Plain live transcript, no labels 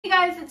Hey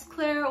guys, it's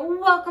Claire.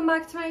 Welcome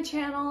back to my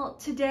channel.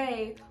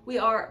 Today we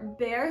are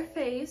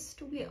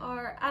barefaced. We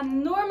are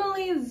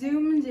abnormally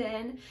zoomed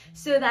in,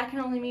 so that can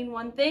only mean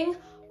one thing.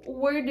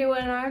 We're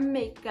doing our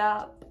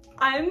makeup.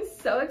 I'm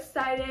so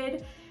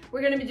excited.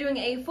 We're gonna be doing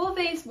a full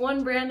face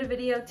one brand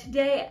video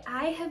today.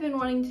 I have been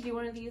wanting to do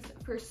one of these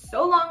for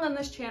so long on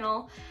this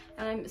channel,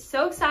 and I'm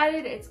so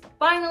excited. It's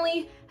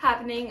finally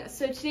happening.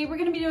 So today we're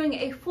gonna be doing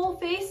a full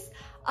face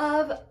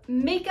of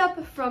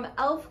makeup from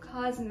e.l.f.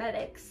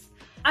 Cosmetics.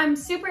 I'm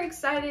super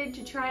excited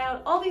to try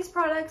out all these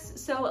products,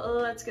 so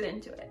let's get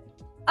into it.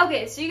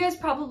 Okay, so you guys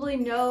probably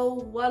know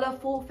what a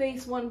full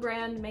face one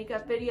brand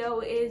makeup video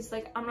is.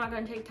 Like, I'm not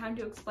gonna take time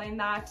to explain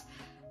that.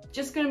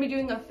 Just gonna be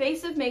doing a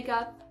face of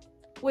makeup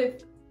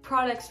with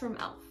products from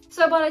e.l.f.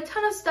 So I bought a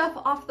ton of stuff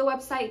off the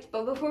website,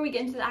 but before we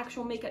get into the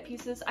actual makeup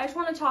pieces, I just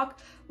want to talk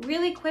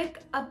really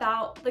quick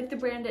about like the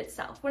brand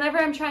itself. Whenever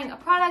I'm trying a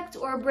product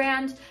or a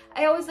brand,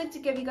 I always like to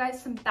give you guys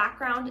some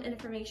background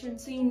information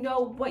so you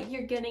know what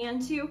you're getting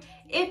into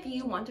if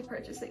you want to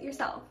purchase it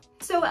yourself.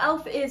 So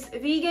e.l.f. is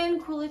vegan,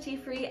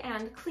 cruelty-free,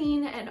 and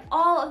clean, and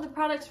all of the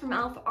products from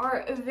e.l.f.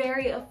 are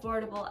very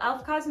affordable.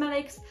 e.l.f.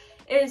 Cosmetics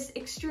is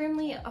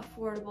extremely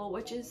affordable,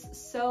 which is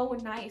so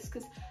nice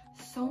because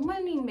so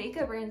many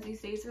makeup brands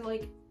these days are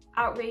like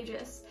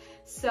outrageous.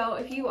 So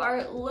if you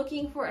are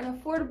looking for an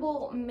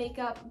affordable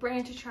makeup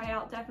brand to try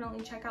out,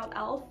 definitely check out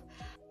e.l.f.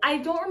 I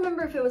don't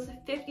remember if it was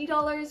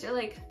 $50 or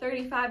like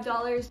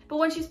 $35, but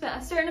once you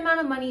spent a certain amount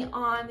of money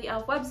on the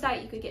e.l.f.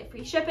 website, you could get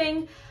free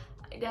shipping.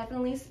 I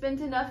definitely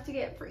spent enough to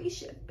get free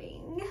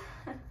shipping.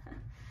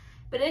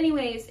 But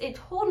anyways, it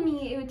told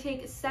me it would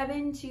take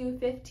 7 to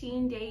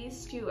 15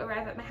 days to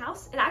arrive at my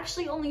house. It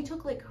actually only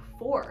took like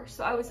 4,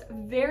 so I was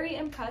very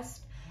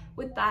impressed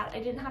with that. I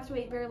didn't have to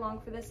wait very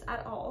long for this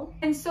at all.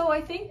 And so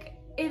I think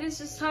it is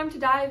just time to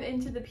dive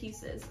into the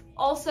pieces.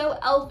 Also,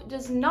 e.l.f.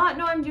 does not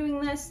know I'm doing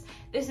this.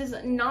 This is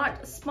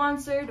not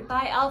sponsored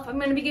by e.l.f. I'm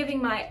gonna be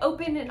giving my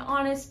open and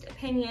honest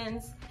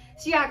opinions.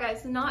 So yeah,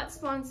 guys, not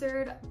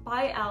sponsored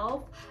by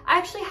e.l.f. I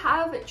actually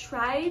have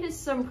tried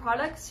some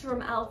products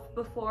from e.l.f.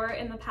 before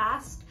in the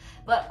past,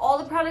 but all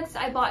the products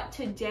I bought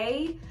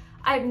today,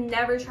 I've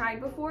never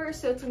tried before,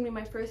 so it's gonna be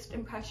my first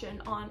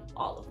impression on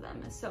all of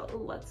them. So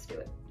let's do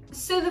it.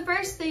 So the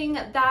first thing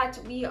that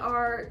we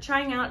are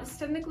trying out is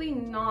technically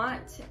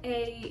not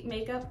a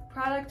makeup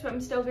product, but I'm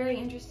still very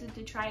interested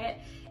to try it.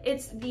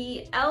 It's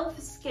the e.l.f.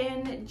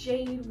 Skin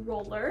Jade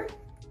Roller.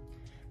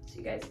 So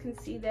you guys can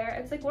see there.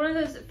 It's like one of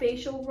those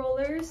facial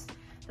rollers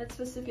that's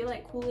supposed to feel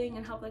like cooling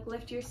and help like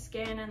lift your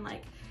skin and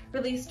like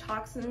release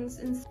toxins.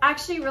 And I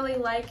actually really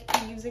like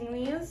using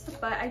these,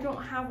 but I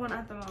don't have one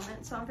at the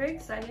moment, so I'm very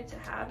excited to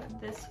have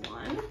this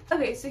one.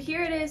 Okay, so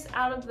here it is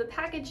out of the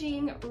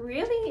packaging.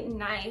 Really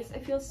nice.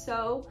 It feels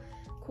so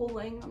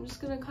cooling. I'm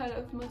just gonna kind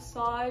of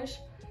massage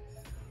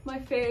my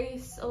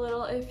face a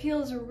little. It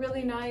feels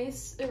really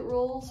nice. It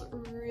rolls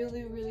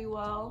really, really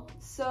well.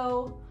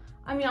 So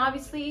I mean,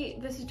 obviously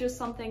this is just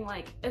something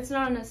like, it's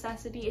not a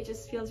necessity, it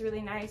just feels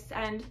really nice,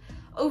 and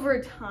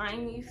over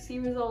time you see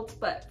results,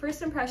 but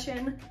first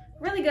impression,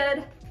 really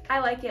good. I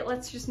like it.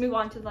 Let's just move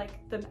on to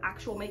like the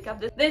actual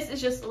makeup. This is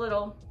just a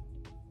little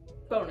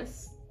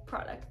bonus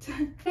product.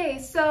 Okay,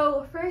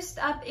 so first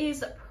up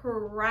is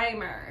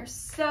primer.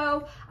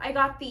 So I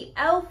got the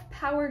e.l.f.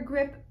 Power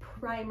Grip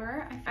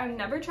Primer. I've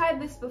never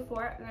tried this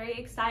before. I'm very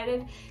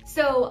excited.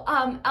 So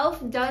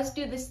e.l.f. does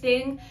do this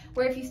thing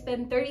where if you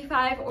spend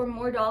 $35 or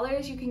more,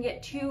 you can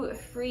get 2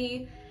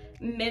 free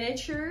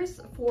miniatures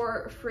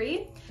for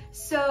free.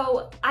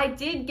 So I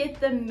did get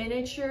the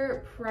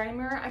miniature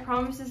primer. I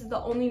promise this is the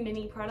only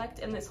mini product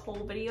in this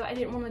whole video. I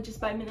didn't want to just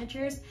buy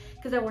miniatures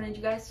because I wanted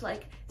you guys to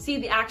like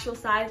see the actual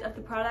size of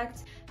the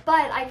product,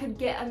 but I could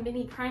get a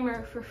mini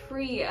primer for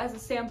free as a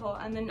sample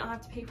and then not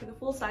have to pay for the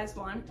full size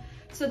one,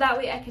 so that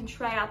way I can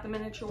try out the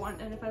miniature one,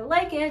 and if I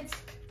like it,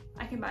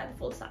 I can buy the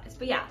full size.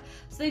 But yeah,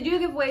 so they do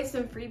give away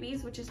some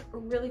freebies, which is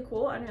really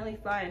cool and really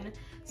fun.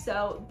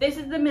 So this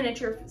is the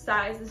miniature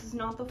size. This is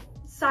not the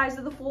size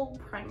of the full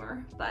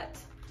primer, but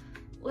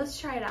let's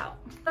try it out.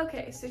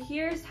 Okay, so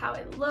here's how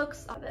it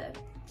looks, how the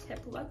tip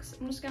looks.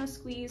 I'm just gonna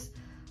squeeze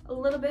a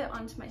little bit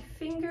onto my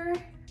finger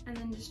and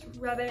then just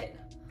rub it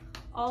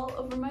all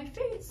over my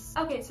face.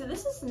 Okay, so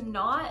this is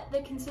not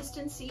the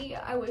consistency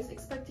I was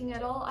expecting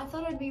at all. I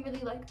thought it'd be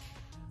really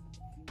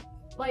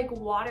like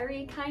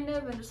watery kind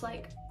of, and just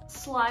like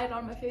slide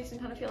on my face and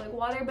kind of feel like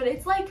water, but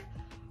it's like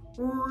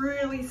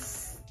really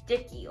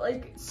sticky,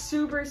 like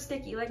super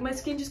sticky. Like my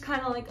skin just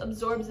kind of like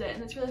absorbs it,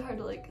 and it's really hard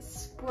to like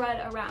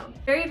spread around.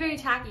 Very, very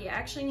tacky. I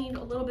actually need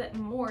a little bit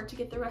more to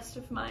get the rest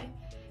of my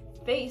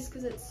face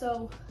because it's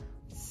so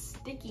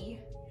sticky.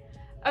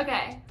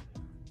 Okay,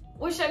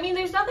 which I mean,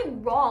 there's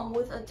nothing wrong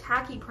with a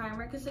tacky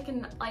primer because it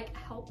can like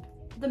help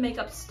the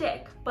makeup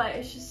stick, but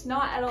it's just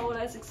not at all what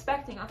I was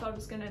expecting. I thought it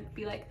was gonna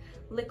be like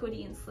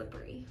liquidy and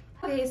slippery.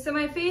 Okay, so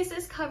my face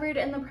is covered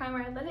in the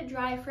primer. I let it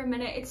dry for a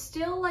minute. It's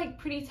still like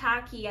pretty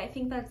tacky. I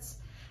think that's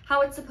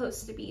how it's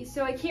supposed to be.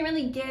 So I can't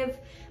really give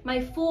my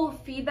full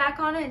feedback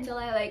on it until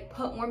I like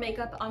put more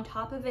makeup on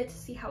top of it to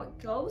see how it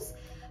goes.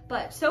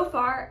 but so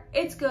far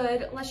it's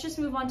good. Let's just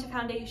move on to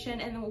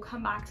foundation and then we'll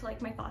come back to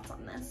like my thoughts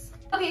on this.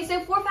 Okay,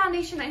 so for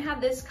foundation, I have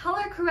this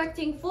color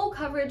correcting full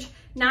coverage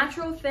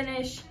natural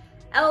finish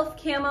e.l.f.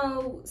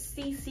 Camo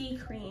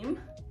CC cream.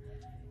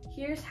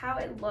 Here's how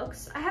it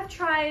looks. I have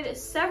tried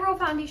several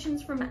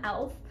foundations from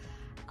e.l.f.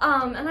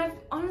 And I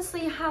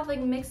honestly have like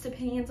mixed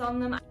opinions on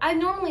them. I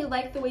normally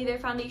like the way their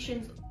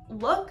foundations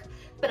look,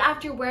 but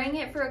after wearing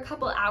it for a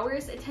couple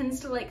hours, it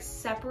tends to like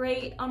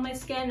separate on my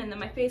skin and then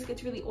my face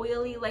gets really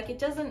oily. Like it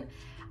doesn't,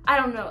 I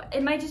don't know,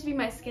 it might just be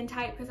my skin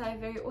type because I have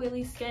very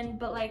oily skin,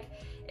 but like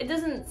it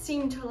doesn't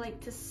seem to like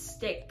to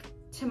stick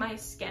to my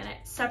skin. It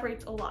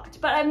separates a lot,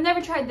 but I've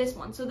never tried this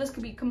one, so this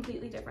could be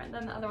completely different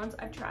than the other ones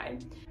I've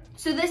tried.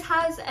 So this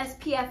has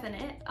SPF in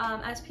it,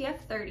 SPF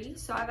 30,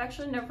 so I've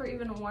actually never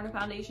even worn a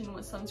foundation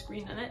with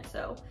sunscreen in it,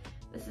 so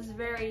this is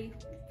very,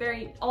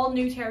 very all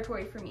new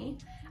territory for me.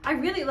 I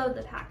really love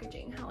the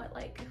packaging, how it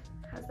like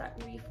has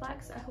that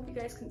reflex. I hope you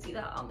guys can see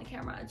that on the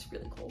camera. It's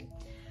really cool.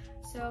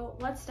 So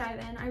let's dive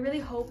in. I really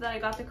hope that I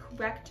got the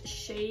correct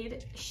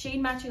shade. Shade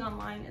matching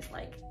online is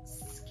like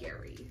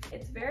scary.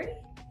 It's very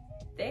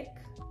thick,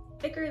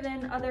 thicker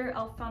than other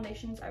e.l.f.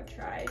 foundations I've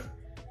tried.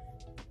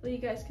 But you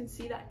guys can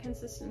see that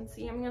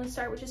consistency. I'm gonna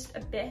start with just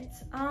a bit.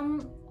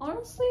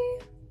 Honestly,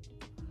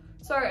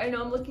 sorry, I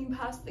know I'm looking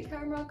past the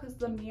camera because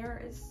the mirror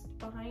is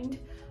behind,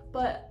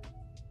 but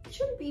it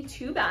shouldn't be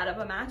too bad of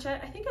a match. I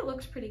think it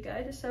looks pretty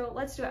good, so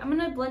let's do it. I'm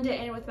gonna blend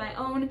it in with my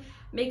own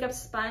makeup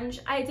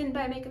sponge. I didn't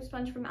buy a makeup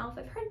sponge from e.l.f.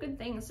 I've heard good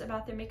things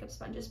about their makeup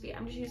sponges, but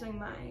I'm just using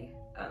my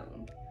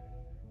own.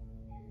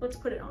 Let's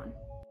put it on.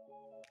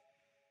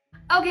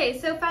 Okay,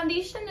 so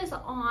foundation is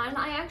on.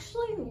 I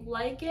actually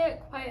like it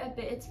quite a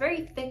bit. It's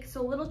very thick,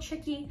 so a little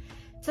tricky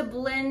to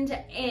blend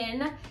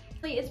in.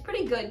 It's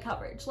pretty good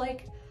coverage.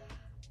 Like,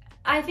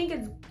 I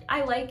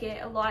like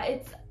it a lot.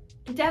 It's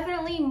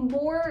definitely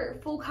more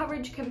full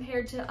coverage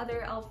compared to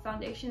other e.l.f.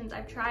 foundations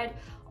I've tried.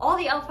 All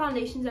the e.l.f.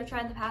 foundations I've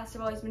tried in the past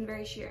have always been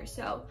very sheer,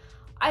 so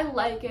I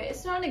like it.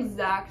 It's not an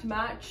exact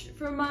match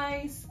for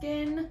my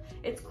skin.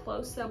 It's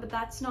close though, but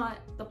that's not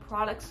the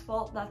product's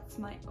fault, that's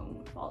my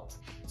own fault.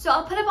 So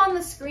I'll put up on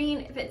the screen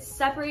if it's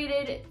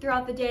separated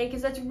throughout the day,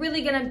 because that's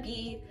really gonna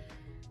be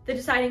the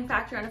deciding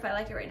factor on if I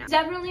like it right now.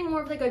 Definitely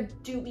more of like a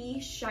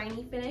dewy,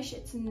 shiny finish.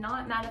 It's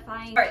not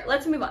mattifying. All right,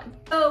 let's move on.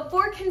 So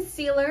for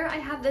concealer, I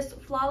have this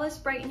Flawless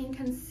Brightening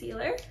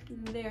Concealer.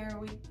 There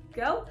we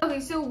go. Okay,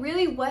 so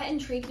really what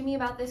intrigued me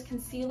about this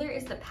concealer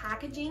is the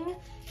packaging,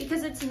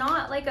 because it's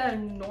not like a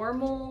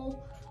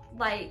normal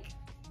like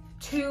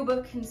tube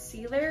of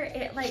concealer.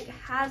 It like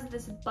has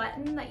this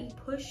button that you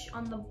push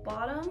on the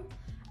bottom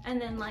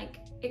and then like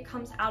it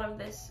comes out of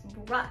this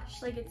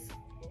brush. Like it's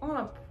on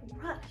a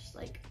brush.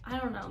 Like, I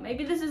don't know,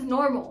 maybe this is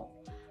normal,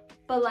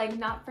 but like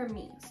not for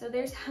me. So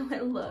there's how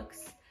it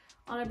looks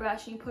on a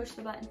brush, and you push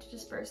the button to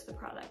disperse the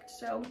product.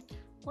 So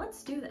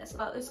let's do this.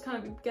 This is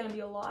kind of gonna be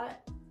a lot.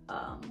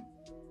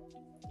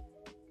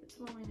 Get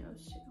some on my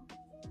nose too.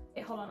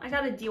 Okay, hold on, I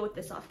gotta deal with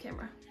this off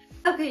camera.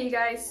 Okay, you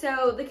guys,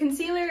 so the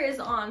concealer is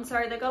on.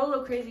 Sorry, that got a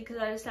little crazy because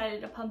I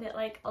decided to pump it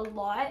like a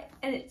lot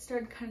and it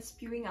started kind of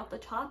spewing out the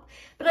top.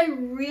 But I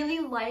really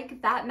like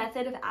that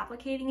method of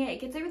applicating it. It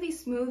gets it really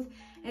smooth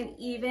and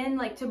even,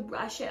 like to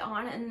brush it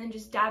on and then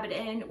just dab it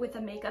in with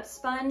a makeup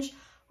sponge.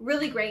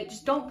 Really great.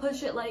 Just don't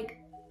push it like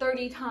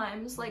 30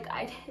 times like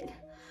I did.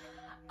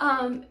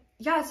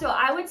 Yeah, so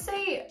I would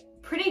say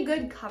pretty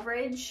good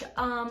coverage.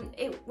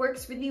 It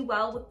works really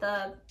well with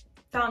the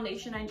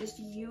foundation I just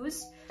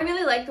used. I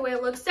really like the way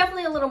it looks.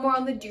 Definitely a little more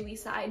on the dewy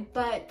side,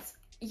 but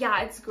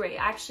yeah, it's great.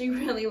 I actually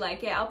really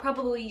like it. I'll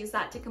probably use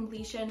that to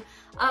completion.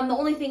 The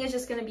only thing is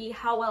just gonna be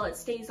how well it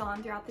stays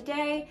on throughout the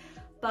day,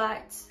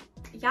 but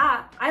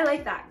yeah, I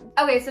like that.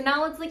 Okay, so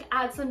now let's like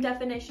add some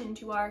definition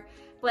to our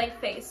blank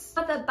face.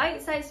 Got the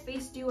Bite Size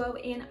Face Duo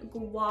in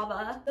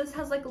Guava. This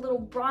has like a little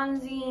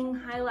bronzing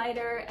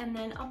highlighter and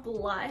then a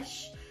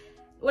blush.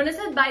 When it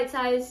said bite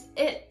size,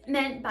 it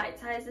meant bite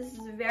size. This is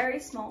very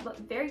small, but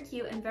very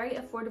cute and very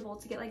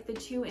affordable to get like the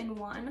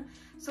 2-in-1.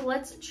 So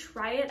let's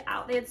try it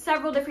out. They had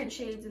several different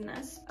shades in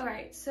this. All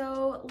right,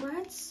 so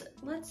let's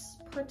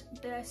put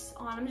this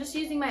on. I'm just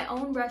using my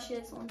own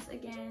brushes once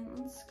again.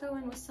 Let's go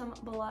in with some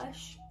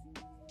blush.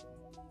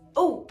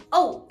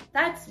 Oh,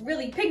 that's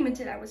really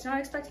pigmented. I was not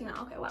expecting that.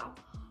 Okay, wow.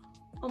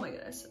 Oh my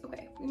goodness.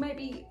 Okay, we might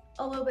be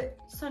a little bit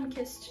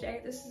sun-kissed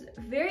today. This is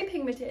very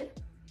pigmented.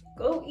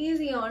 Go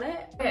easy on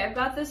it. Okay, I've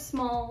got this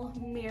small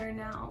mirror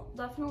now.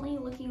 Definitely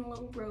looking a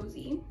little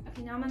rosy.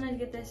 Okay, now I'm gonna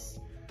get this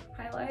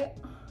highlight.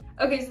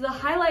 Okay, so the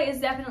highlight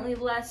is definitely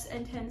less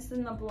intense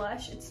than the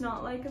blush. It's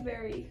not like a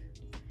very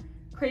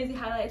crazy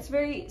highlight. It's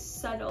very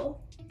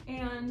subtle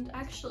and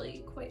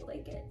actually quite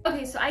like it.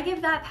 Okay, so I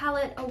give that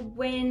palette a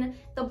win.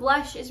 The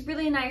blush is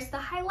really nice. The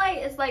highlight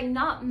is like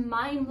not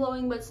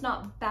mind-blowing, but it's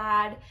not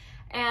bad.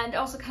 And it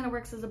also kind of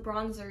works as a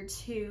bronzer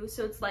too.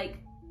 So it's like,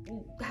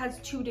 has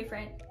two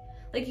different,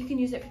 like you can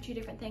use it for two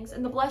different things,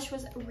 and the blush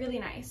was really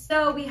nice.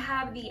 So we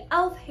have the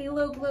e.l.f.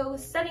 Halo Glow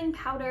Setting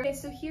Powder. Okay,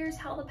 so here's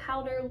how the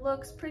powder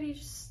looks. Pretty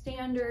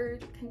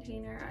standard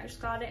container. I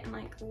just got it in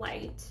like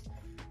light.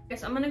 Okay,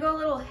 so I'm gonna go a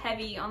little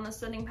heavy on the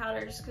setting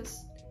powder just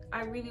because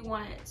I really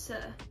want it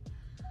to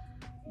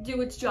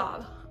do its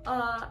job.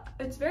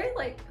 It's very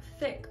like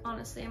thick,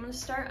 honestly. I'm gonna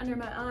start under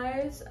my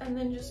eyes and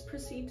then just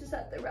proceed to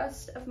set the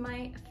rest of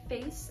my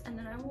face, and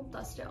then I will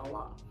dust it all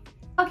off.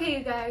 Okay,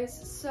 you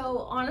guys,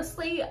 so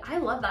honestly, I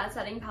love that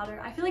setting powder.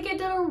 I feel like it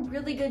did a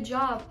really good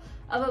job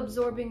of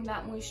absorbing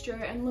that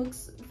moisture and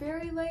looks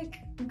very like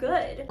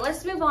good.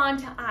 Let's move on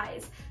to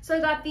eyes. So I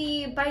got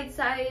the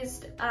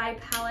bite-sized eye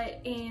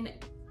palette in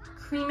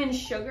Cream and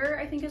Sugar,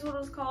 I think is what it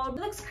was called.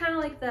 It looks kind of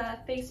like the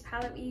face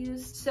palette we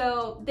used.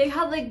 So they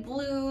have like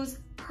blues,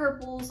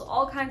 purples,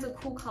 all kinds of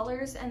cool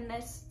colors in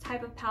this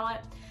type of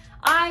palette.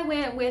 I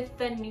went with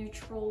the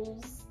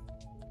neutrals.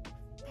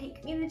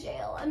 Take me to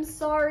jail, I'm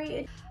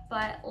sorry.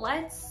 But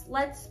let's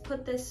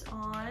put this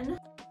on.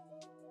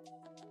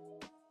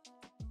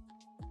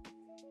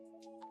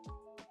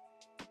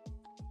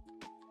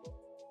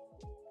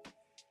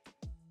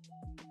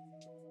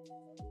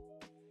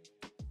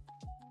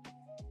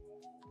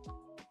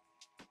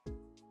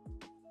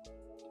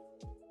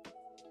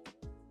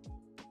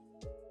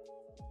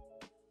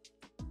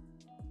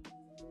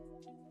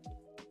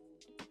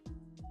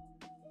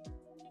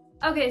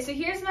 Okay, so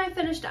here's my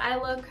finished eye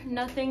look.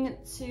 Nothing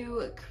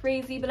too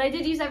crazy, but I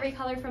did use every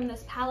color from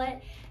this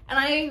palette, and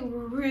I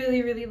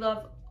really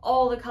love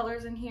all the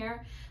colors in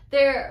here.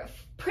 They're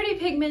pretty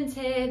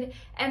pigmented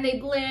and they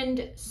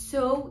blend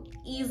so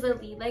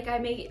easily. Like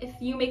if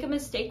you make a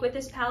mistake with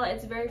this palette,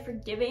 it's very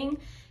forgiving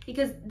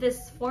because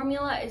this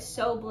formula is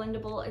so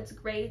blendable. It's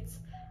great.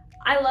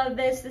 I love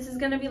this. This is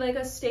gonna be like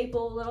a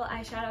staple little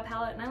eyeshadow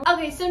palette.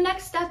 Okay, so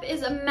next up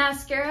is a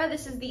mascara.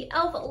 This is the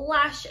e.l.f.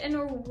 Lash and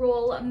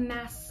Roll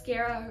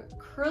Mascara,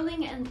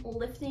 Curling and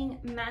Lifting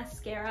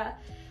Mascara.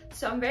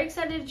 So I'm very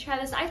excited to try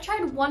this. I've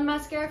tried one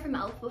mascara from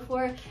e.l.f.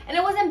 before and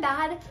it wasn't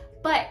bad,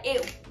 but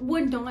it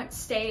would not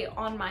stay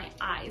on my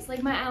eyes.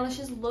 Like my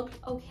eyelashes looked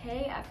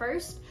okay at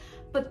first,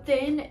 but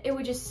then it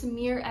would just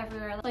smear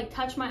everywhere. Like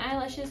touch my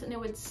eyelashes and it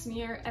would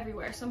smear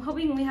everywhere. So I'm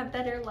hoping we have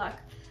better luck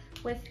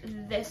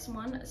with this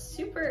one.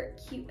 Super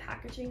cute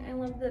packaging. I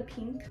love the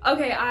pink.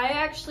 Okay, I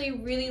actually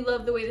really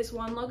love the way this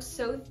one looks.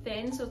 So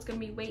thin, so it's gonna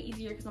be way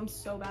easier because I'm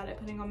so bad at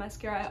putting on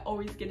mascara. I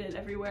always get it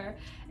everywhere.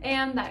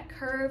 And that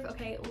curve.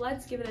 Okay,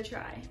 let's give it a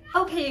try.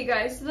 Okay, you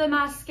guys, so the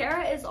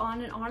mascara is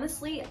on, and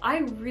honestly, I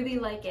really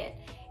like it.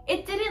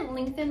 It didn't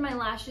lengthen my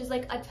lashes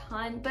like a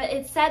ton, but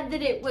it said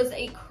that it was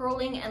a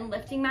curling and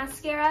lifting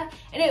mascara,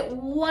 and it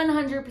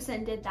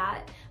 100% did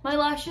that. My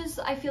lashes,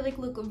 I feel like,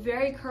 look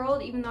very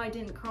curled, even though I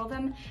didn't curl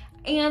them,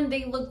 and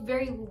they look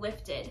very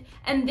lifted.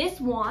 And this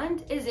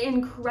wand is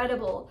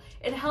incredible.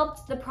 It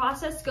helped the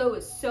process go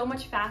so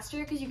much faster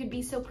because you could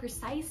be so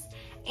precise,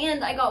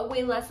 and I got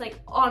way less like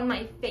on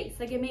my face.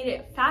 Like it made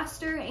it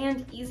faster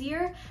and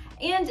easier,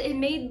 and it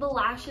made the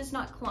lashes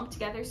not clump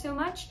together so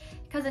much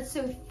because it's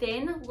so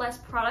thin. Less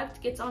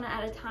product gets on it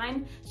at a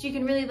time, so you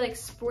can really like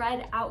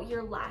spread out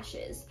your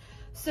lashes.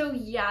 So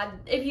yeah,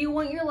 if you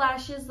want your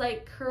lashes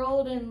like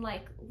curled and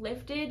like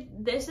lifted,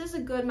 this is a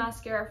good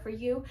mascara for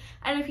you.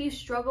 And if you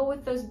struggle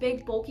with those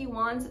big bulky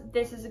wands,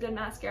 this is a good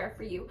mascara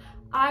for you.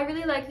 I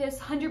really like this.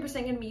 100%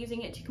 gonna be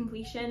using it to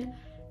completion.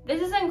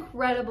 This is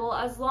incredible.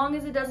 As long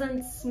as it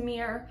doesn't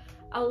smear,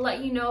 I'll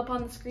let you know up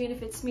on the screen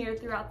if it's smeared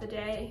throughout the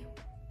day.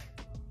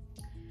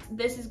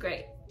 This is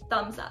great.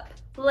 Thumbs up.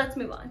 Let's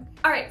move on.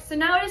 All right, so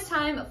now it is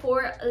time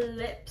for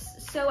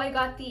lips. So I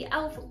got the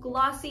e.l.f.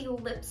 Glossy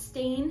Lip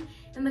Stain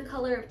in the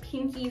color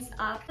Pinkies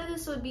Up.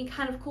 This would be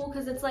kind of cool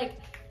because it's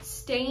like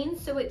stained,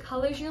 so it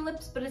colors your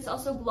lips, but it's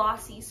also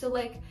glossy. So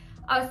like,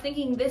 I was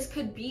thinking this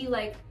could be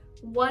like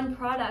one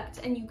product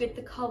and you get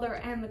the color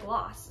and the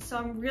gloss. So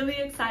I'm really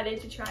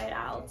excited to try it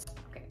out.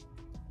 Okay,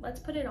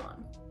 let's put it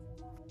on.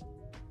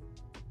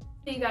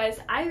 Hey guys,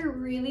 I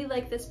really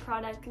like this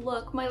product.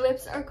 Look, my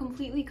lips are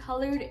completely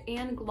colored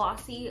and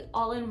glossy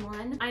all in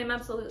one. I am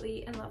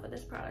absolutely in love with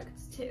this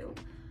product too.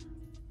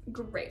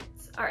 Great.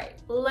 All right,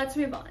 let's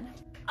move on.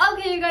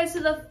 Okay, you guys, so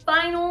the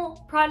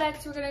final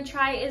product we're gonna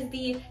try is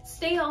the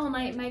Stay All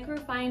Night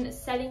Microfine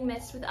Setting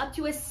Mist with up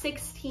to a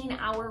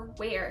 16-hour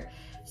wear.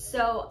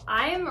 So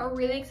I'm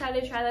really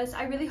excited to try this.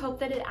 I really hope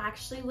that it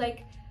actually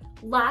like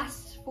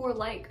lasts for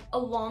like a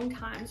long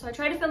time. So I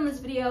tried to film this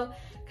video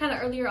kind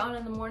of earlier on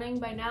in the morning.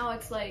 By now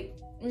it's like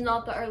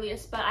not the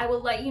earliest, but I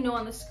will let you know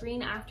on the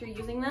screen after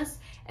using this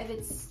if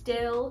it's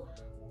still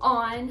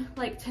on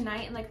like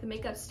tonight and like the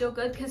makeup's still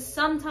good, because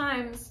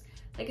sometimes,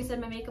 like I said,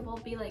 my makeup will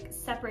be like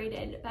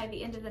separated by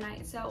the end of the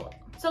night. So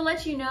I'll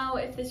let you know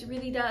if this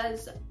really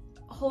does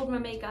hold my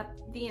makeup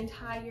the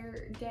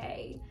entire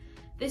day.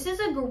 This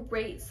is a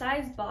great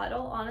size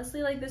bottle,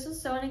 honestly. Like this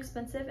is so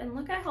inexpensive, and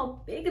look at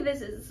how big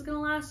this is. This is gonna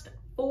last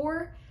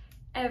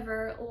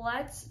forever.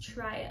 Let's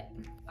try it.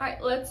 All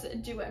right, let's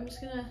do it.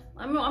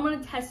 I'm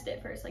gonna test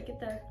it first, like get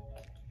the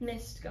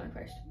mist going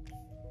first.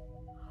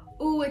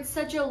 Ooh, it's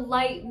such a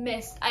light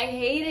mist. I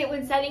hate it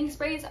when setting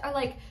sprays are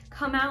like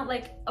come out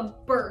like a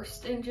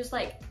burst and just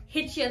like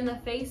hit you in the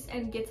face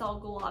and gets all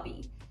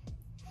globby.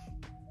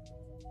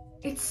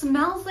 It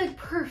smells like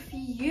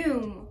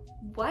perfume.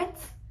 What?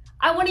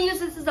 I want to use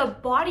this as a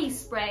body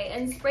spray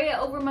and spray it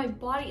over my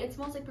body. It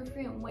smells like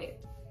perfume. Wait.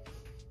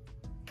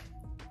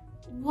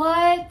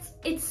 What?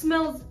 It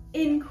smells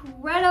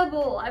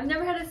incredible. I've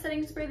never had a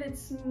setting spray that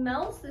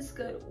smells this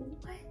good.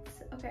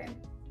 What? Okay,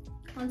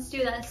 let's do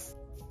this.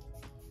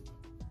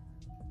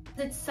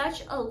 It's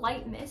such a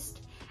light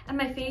mist and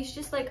my face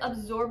just like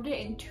absorbed it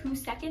in 2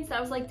 seconds.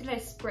 I was like, did I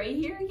spray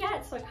here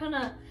yet? So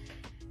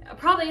I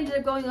probably ended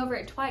up going over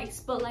it twice,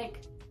 but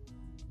like,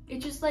 it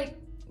just like,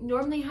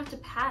 normally have to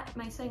pat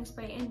my setting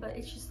spray in, but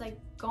it's just like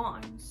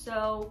gone.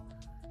 So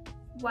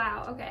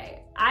wow,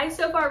 okay. I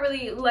so far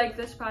really like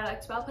this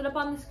product, so I'll put up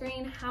on the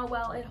screen how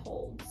well it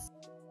holds.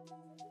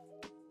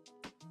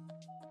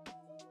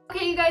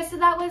 Okay, you guys, so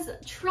that was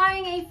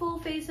trying a full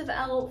face of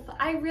e.l.f.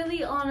 I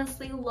really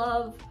honestly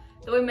love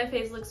the way my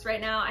face looks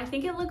right now. I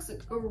think it looks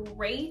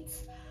great.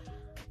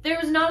 There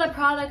was not a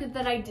product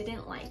that I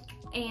didn't like,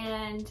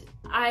 and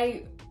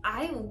I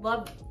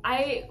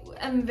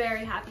am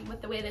very happy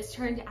with the way this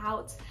turned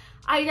out.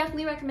 I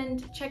definitely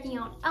recommend checking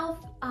out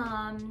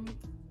e.l.f.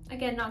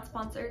 Again, not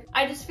sponsored.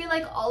 I just feel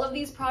like all of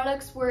these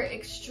products were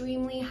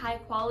extremely high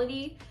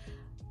quality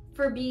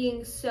for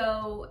being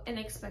so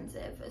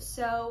inexpensive.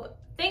 So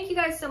thank you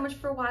guys so much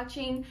for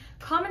watching.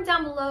 Comment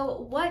down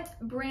below what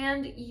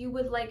brand you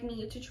would like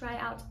me to try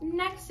out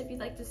next, if you'd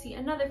like to see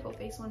another full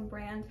face one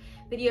brand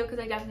video, because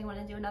I definitely want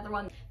to do another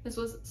one. This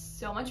was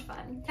so much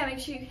fun. Yeah, make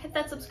sure you hit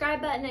that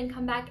subscribe button and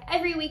come back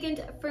every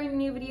weekend for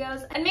new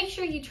videos, and make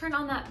sure you turn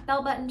on that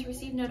bell button to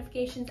receive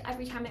notifications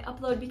every time I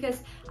upload,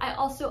 because I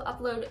also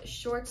upload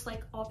shorts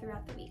like all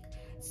throughout the week.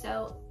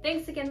 So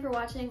thanks again for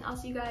watching. I'll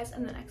see you guys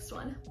in the next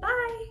one.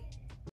 Bye!